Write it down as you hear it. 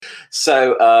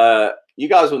So you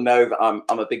guys will know that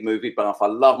I'm a big movie buff. I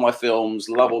love my films,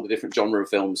 love all the different genre of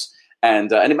films.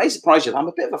 And it may surprise you that I'm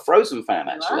a bit of a Frozen fan,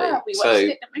 actually. We watched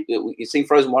it, didn't we? You've seen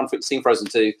Frozen 1, you've seen Frozen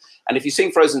 2. And if you've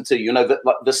seen Frozen 2, you know that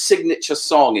like, the signature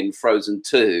song in Frozen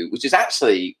 2, which is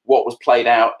actually what was played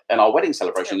out in our wedding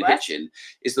celebration in the kitchen,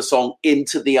 is the song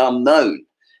Into the Unknown.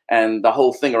 And the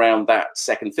whole thing around that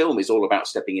second film is all about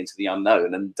stepping into the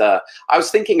unknown. And I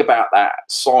was thinking about that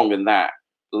song and that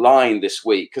line this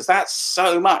week, because that's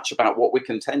so much about what we're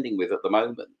contending with at the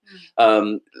moment.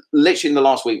 Literally in the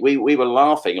last week, we were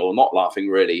laughing, or not laughing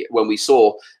really, when we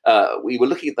saw, we were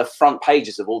looking at the front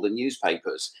pages of all the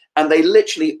newspapers, and they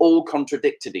literally all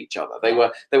contradicted each other. They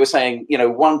were saying, you know,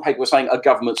 one paper was saying a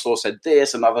government source said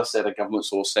this, another said a government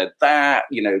source said that,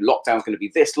 you know, lockdown's going to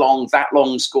be this long, that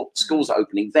long, schools are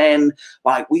opening then.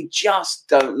 Like, we just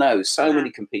don't know. So many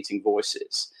competing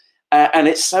voices. And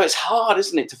it's hard,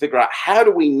 isn't it, to figure out how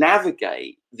do we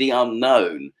navigate the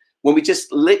unknown when we just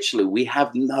literally, we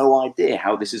have no idea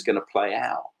how this is going to play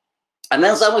out. And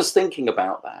as I was thinking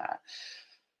about that,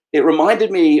 it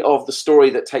reminded me of the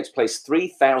story that takes place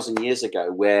 3,000 years ago,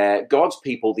 where God's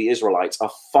people, the Israelites,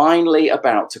 are finally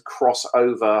about to cross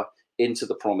over into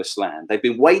the promised land. They've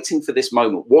been waiting for this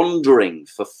moment, wandering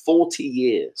for 40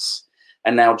 years.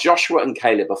 And now Joshua and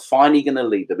Caleb are finally going to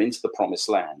lead them into the promised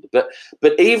land. But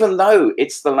even though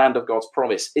it's the land of God's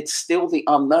promise, it's still the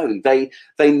unknown. They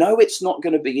know it's not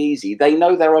going to be easy. They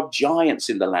know there are giants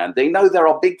in the land. They know there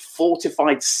are big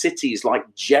fortified cities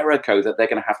like Jericho that they're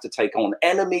going to have to take on,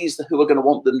 enemies who are going to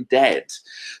want them dead.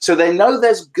 So they know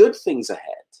there's good things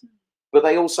ahead, but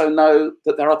they also know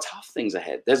that there are tough things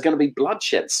ahead. There's going to be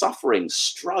bloodshed, suffering,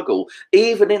 struggle,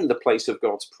 even in the place of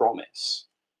God's promise.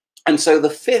 And so the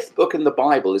fifth book in the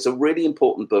Bible is a really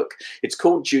important book. It's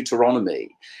called Deuteronomy.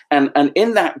 And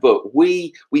in that book,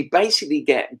 we basically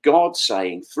get God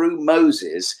saying through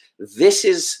Moses, this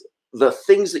is the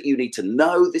things that you need to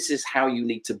know. This is how you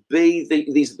need to be.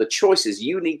 These are the choices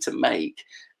you need to make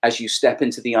as you step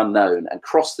into the unknown and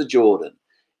cross the Jordan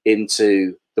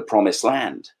into the promised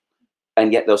land.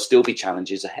 And yet there'll still be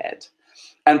challenges ahead.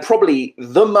 And probably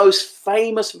the most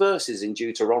famous verses in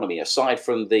Deuteronomy, aside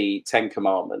from the 10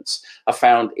 Commandments, are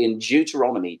found in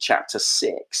Deuteronomy chapter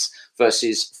 6,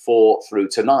 verses 4 through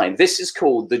to 9. This is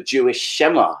called the Jewish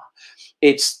Shema.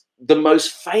 It's the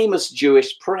most famous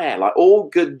Jewish prayer. Like, all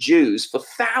good Jews for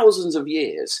thousands of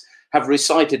years have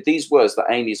recited these words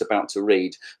that Amy is about to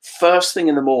read, first thing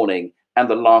in the morning and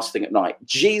the last thing at night.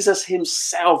 Jesus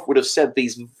himself would have said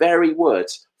these very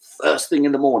words, first thing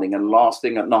in the morning and last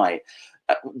thing at night.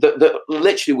 That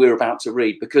literally we're about to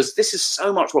read, because this is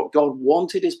so much what God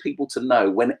wanted his people to know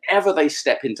whenever they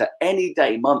step into any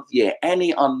day, month, year,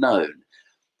 any unknown.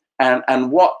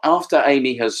 And what, after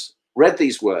Amy has read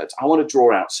these words, I want to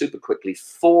draw out super quickly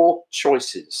 4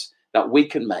 choices that we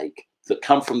can make that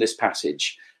come from this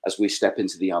passage as we step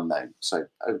into the unknown. So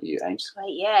over to you, Ames. Right,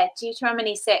 yeah.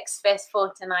 Deuteronomy 6, verse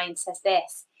 4 to 9 says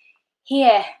this: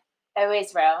 Hear, O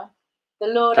Israel, the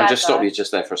Lord Can I our just God. stop you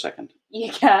just there for a second? You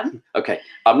can. Okay,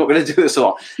 I'm not going to do this a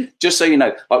lot. Just so you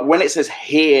know, like when it says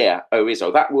hear, O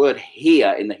Israel, that word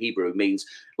hear in the Hebrew means,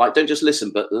 like, don't just listen,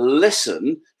 but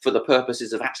listen for the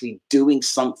purposes of actually doing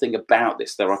something about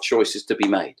this. There are choices to be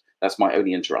made. That's my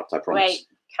only interrupt, I promise. Wait,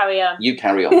 carry on. You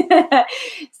carry on,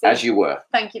 So, as you were.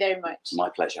 Thank you very much. My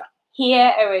pleasure.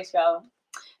 Hear, O Israel,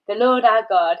 the Lord our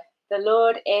God, the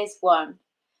Lord is one.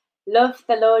 Love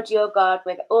the Lord your God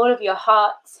with all of your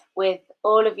heart, with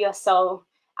all of your soul,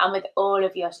 and with all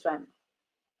of your strength.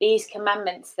 These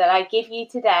commandments that I give you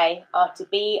today are to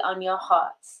be on your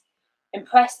hearts.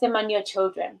 Impress them on your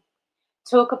children.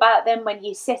 Talk about them when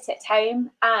you sit at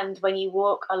home and when you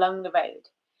walk along the road,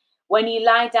 when you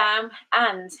lie down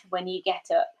and when you get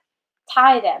up.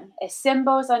 Tie them as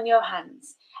symbols on your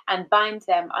hands and bind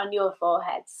them on your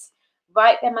foreheads.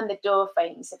 Write them on the door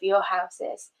frames of your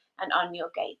houses and on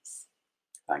your gates.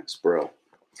 Thanks, Brill.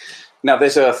 Now,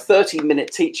 there's a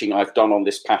 30-minute teaching I've done on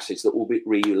this passage that will be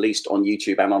released on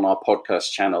YouTube and on our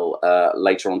podcast channel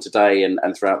later on today and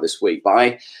throughout this week.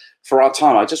 But for our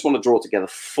time, I just want to draw together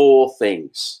 4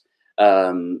 things,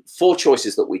 4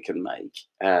 choices that we can make.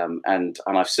 And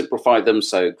I've simplified them,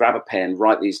 so grab a pen,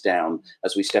 write these down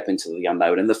as we step into the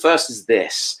unknown. And the first is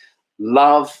this: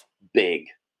 love big.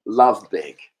 Love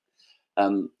big.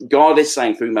 God is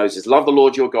saying through Moses, love the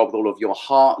Lord your God with all of your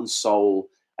heart and soul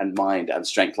and mind and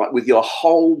strength, like with your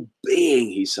whole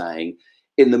being. He's saying,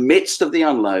 in the midst of the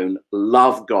unknown,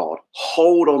 love God,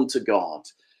 hold on to God.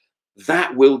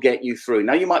 That will get you through.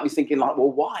 Now you might be thinking, like,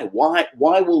 well,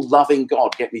 why will loving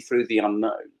God get me through the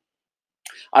unknown?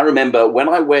 I remember when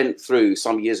I went through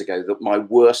some years ago my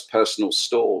worst personal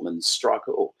storm and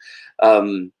struggle,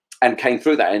 and came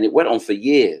through that, and it went on for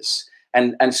years.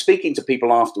 And speaking to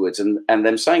people afterwards, and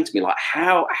them saying to me, like,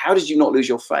 how did you not lose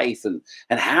your faith, and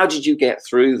how did you get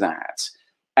through that?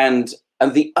 And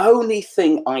the only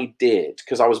thing I did,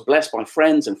 because I was blessed by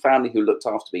friends and family who looked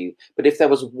after me, but if there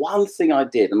was one thing I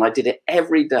did, and I did it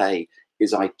every day,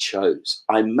 is I chose.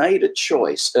 I made a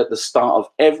choice at the start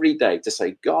of every day to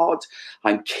say, God,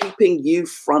 I'm keeping you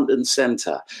front and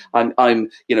center. I'm,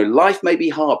 you know, life may be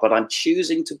hard, but I'm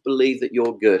choosing to believe that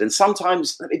you're good. And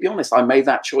sometimes, let me be honest, I made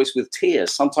that choice with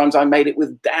tears. Sometimes I made it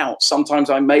with doubt. Sometimes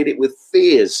I made it with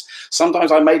fears.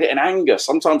 Sometimes I made it in anger.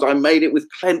 Sometimes I made it with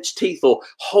clenched teeth or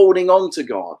holding on to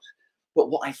God. But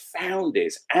what I found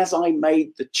is, as I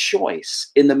made the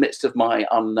choice in the midst of my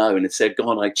unknown and said,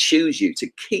 God, I choose you to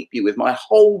keep you with my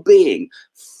whole being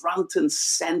front and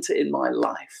center in my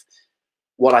life,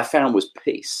 what I found was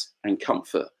peace and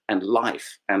comfort and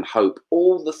life and hope,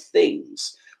 all the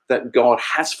things that God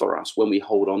has for us when we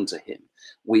hold on to him.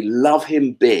 We love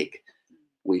him big.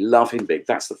 We love him big.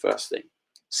 That's the first thing.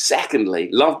 Secondly,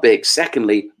 love big.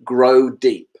 Secondly, grow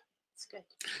deep.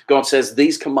 God says,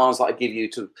 these commands that I give you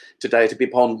today to be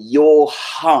upon your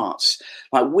hearts.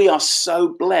 Like, we are so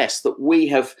blessed that we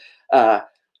have the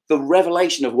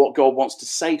revelation of what God wants to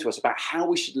say to us about how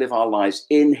we should live our lives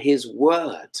in his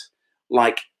word.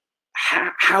 Like,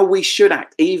 how we should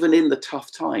act even in the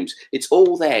tough times. It's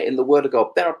all there in the word of God.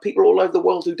 There are people all over the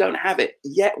world who don't have it,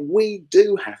 yet we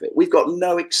do have it. We've got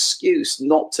no excuse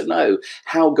not to know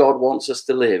how God wants us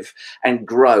to live and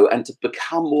grow and to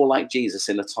become more like Jesus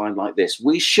in a time like this.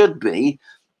 We should be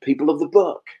people of the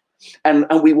book, and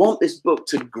we want this book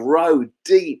to grow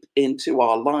deep into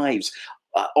our lives,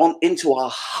 into our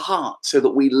heart, so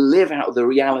that we live out the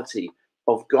reality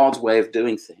of God's way of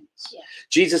doing things. Yeah.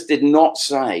 Jesus did not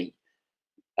say,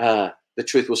 the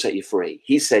truth will set you free.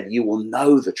 He said, you will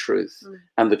know the truth,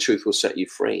 and the truth will set you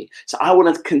free. So I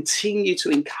want to continue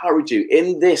to encourage you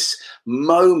in this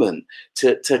moment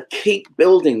to keep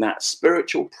building that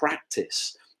spiritual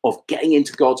practice of getting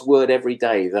into God's word every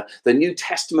day. The New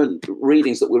Testament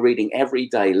readings that we're reading every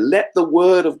day. Let the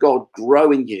word of God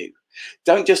grow in you.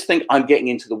 Don't just think I'm getting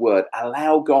into the word.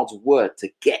 Allow God's word to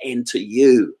get into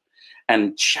you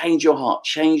and change your heart,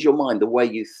 change your mind, the way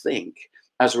you think,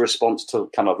 as a response to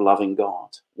kind of loving God.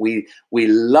 We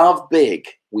love big,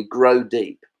 we grow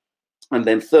deep. And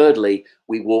then thirdly,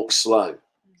 we walk slow.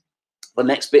 The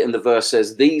next bit in the verse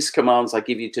says, these commands I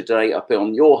give you today up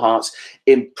on your hearts,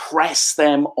 impress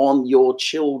them on your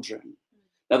children.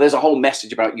 Now, there's a whole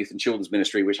message about youth and children's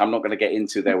ministry, which I'm not going to get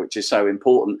into there, which is so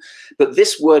important. But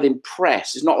this word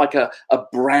impress is not like a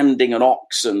branding an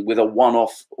oxen with a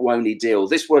one-off only deal.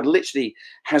 This word literally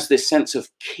has this sense of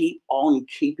keep on,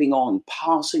 keeping on,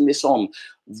 passing this on,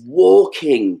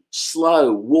 walking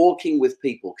slow, walking with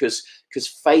people, because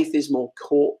faith is more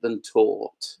caught than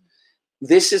taught.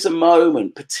 This is a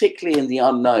moment, particularly in the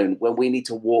unknown, when we need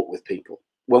to walk with people,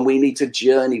 when we need to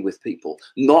journey with people,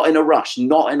 not in a rush,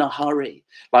 not in a hurry.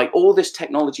 Like, all this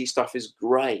technology stuff is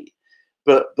great,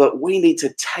 but we need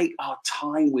to take our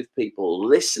time with people,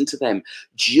 listen to them,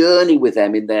 journey with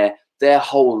them in their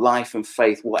whole life and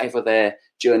faith, whatever they're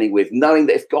journeying with, knowing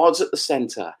that if God's at the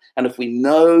center, and if we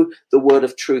know the word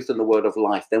of truth and the word of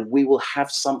life, then we will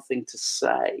have something to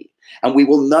say, and we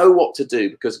will know what to do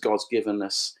because God's given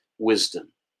us wisdom.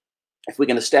 If we're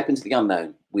going to step into the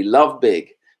unknown, we love big,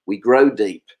 we grow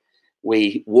deep,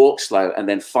 we walk slow, and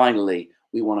then finally,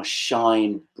 we want to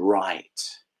shine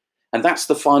bright. And that's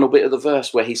the final bit of the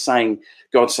verse where he's saying,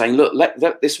 God's saying, look,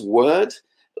 let this word,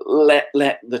 let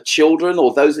the children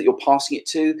or those that you're passing it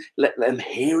to, let them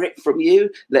hear it from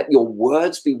you. Let your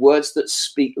words be words that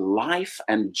speak life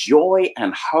and joy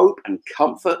and hope and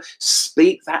comfort.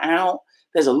 Speak that out.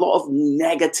 There's a lot of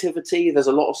negativity. There's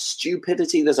a lot of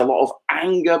stupidity. There's a lot of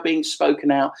anger being spoken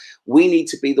out. We need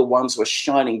to be the ones who are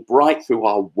shining bright through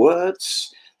our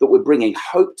words, that we're bringing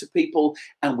hope to people,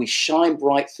 and we shine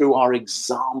bright through our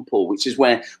example, which is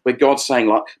where God's saying,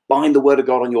 like, bind the word of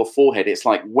God on your forehead. It's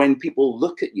like when people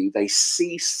look at you, they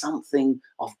see something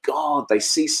of God. They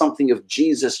see something of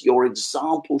Jesus. Your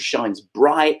example shines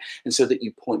bright, and so that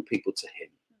you point people to him.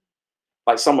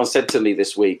 Like someone said to me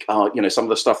this week, some of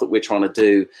the stuff that we're trying to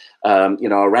do,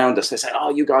 around us, they say,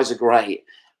 oh, you guys are great.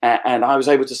 And I was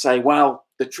able to say, well,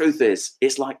 the truth is,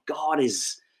 it's like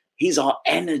he's our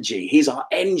energy. He's our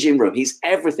engine room. He's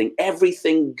everything.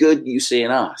 Everything good you see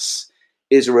in us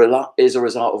is a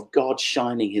result of God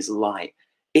shining his light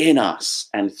in us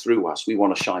and through us. We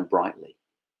want to shine brightly.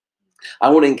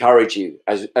 I want to encourage you,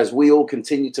 as we all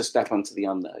continue to step into the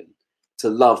unknown, to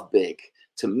love big,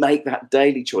 to make that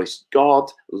daily choice.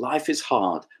 God, life is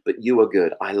hard, but you are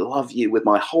good. I love you with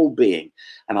my whole being,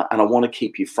 and I want to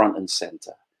keep you front and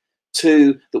center.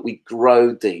 2, that we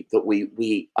grow deep, that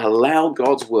we allow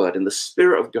God's word and the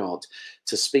Spirit of God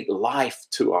to speak life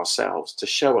to ourselves, to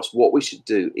show us what we should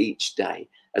do each day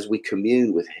as we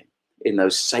commune with him in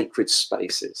those sacred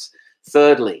spaces.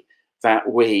 Thirdly,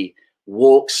 that we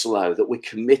walk slow, that we're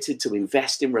committed to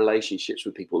invest in relationships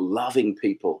with people, loving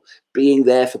people, being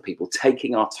there for people,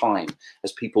 taking our time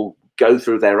as people go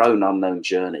through their own unknown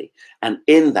journey. And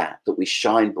in that we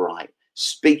shine bright,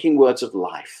 speaking words of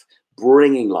life,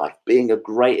 bringing life, being a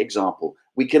great example.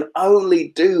 We can only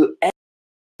do any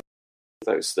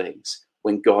of those things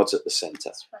when God's at the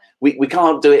center. Right. We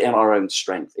can't do it in our own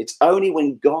strength. It's only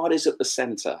when God is at the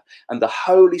center and the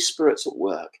Holy Spirit's at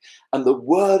work and the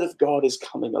word of God is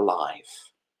coming alive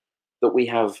that we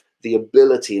have the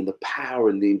ability and the power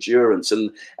and the endurance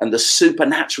and the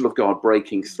supernatural of God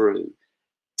breaking through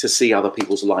to see other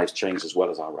people's lives change as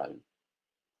well as our own.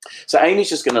 So Amy's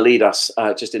just going to lead us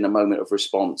just in a moment of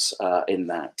response in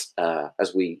that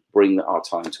as we bring our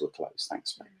time to a close.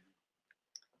 Thanks, mate.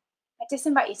 I just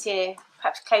invite you to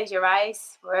perhaps close your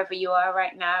eyes wherever you are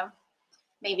right now.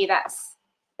 Maybe that's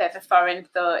a bit of a foreign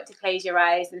thought, to close your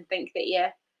eyes and think that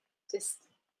you're just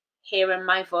hearing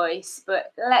my voice,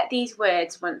 but let these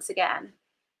words once again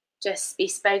just be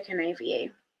spoken over you.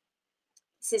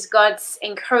 This is God's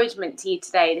encouragement to you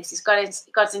today. This is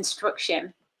God's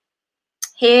instruction.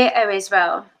 Hear, O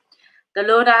Israel, the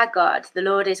Lord our God, the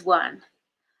Lord is one.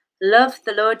 Love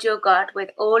the Lord your God with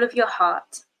all of your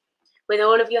heart, with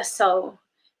all of your soul,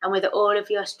 and with all of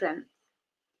your strength.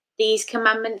 These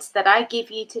commandments that I give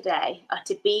you today are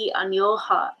to be on your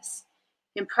hearts.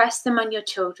 Impress them on your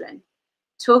children.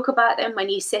 Talk about them when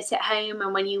you sit at home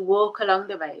and when you walk along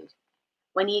the road,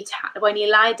 when you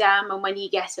lie down and when you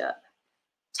get up.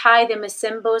 Tie them as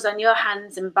symbols on your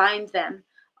hands and bind them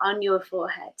on your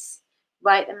foreheads.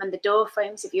 Write them on the door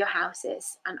frames of your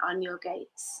houses and on your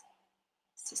gates.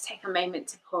 Let's just take a moment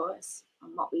to pause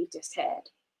on what we've just heard.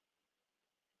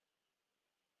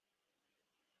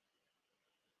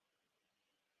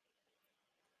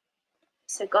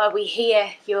 So God, we hear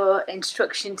your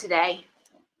instruction today.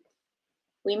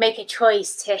 We make a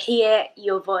choice to hear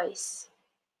your voice.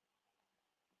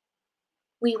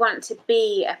 We want to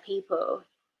be a people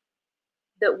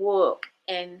that walk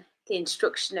in the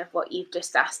instruction of what you've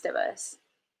just asked of us.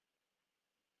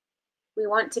 We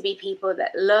want to be people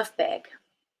that love big,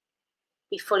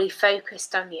 be fully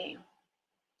focused on you.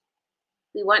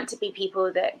 We want to be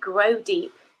people that grow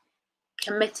deep,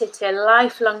 committed to a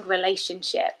lifelong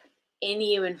relationship in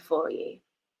you and for you.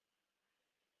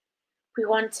 We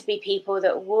want to be people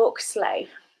that walk slow,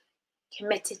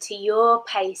 committed to your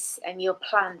pace and your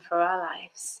plan for our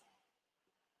lives.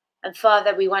 And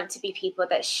Father, we want to be people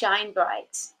that shine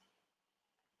bright,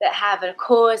 that have a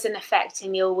cause and effect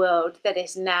in your world that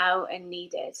is now and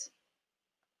needed.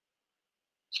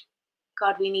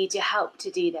 God, we need your help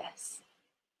to do this.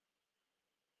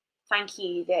 Thank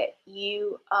you that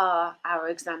you are our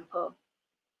example.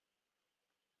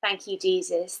 Thank you,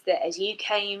 Jesus, that as you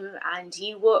came and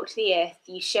you walked the earth,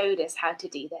 you showed us how to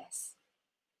do this.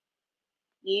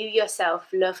 You yourself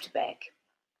loved big.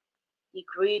 You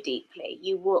grew deeply.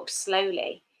 You walked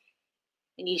slowly.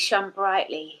 And you shone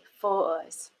brightly for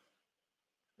us.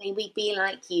 May we be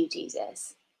like you,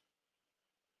 Jesus.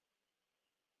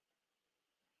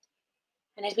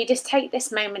 And as we just take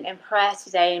this moment in prayer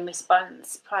today in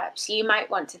response, perhaps you might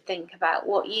want to think about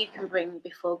what you can bring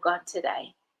before God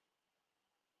today.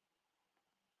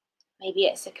 Maybe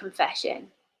it's a confession.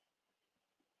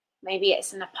 Maybe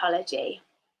it's an apology.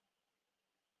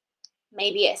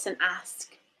 Maybe it's an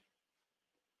ask.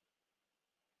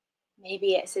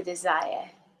 Maybe it's a desire.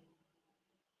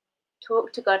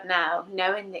 Talk to God now,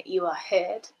 knowing that you are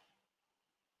heard,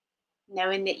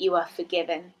 knowing that you are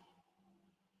forgiven,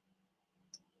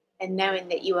 and knowing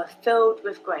that you are filled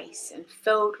with grace and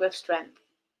filled with strength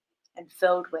and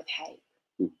filled with hope.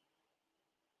 We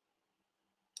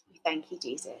thank you,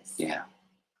 Jesus. Yeah.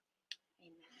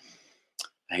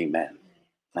 Amen. Amen.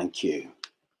 Thank you.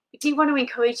 I do want to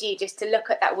encourage you just to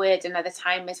look at that word another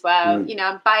time as well. You know,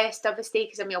 I'm biased obviously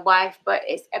because I'm your wife, but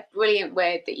it's a brilliant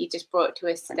word that you just brought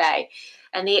to us today.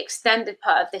 And the extended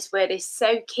part of this word is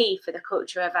so key for the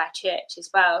culture of our church as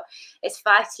well. It's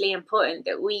vitally important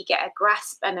that we get a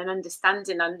grasp and an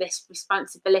understanding on this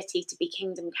responsibility to be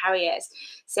kingdom carriers.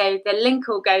 So the link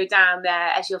will go down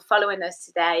there as you're following us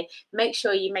today. Make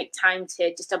sure you make time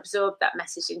to just absorb that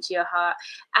message into your heart.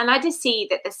 And I just see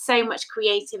that there's so much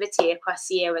creativity across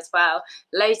the year as well.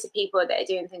 Loads of people that are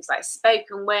doing things like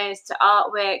spoken words to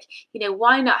artwork. You know,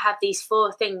 why not have these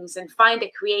 4 things and find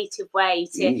a creative way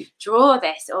to draw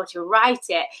this or to write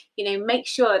it, you know, make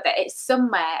sure that it's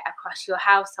somewhere across your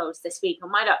households this week.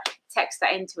 And why not text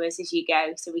that into us as you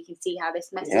go so we can see how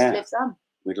this message lives on.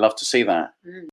 We'd love to see that.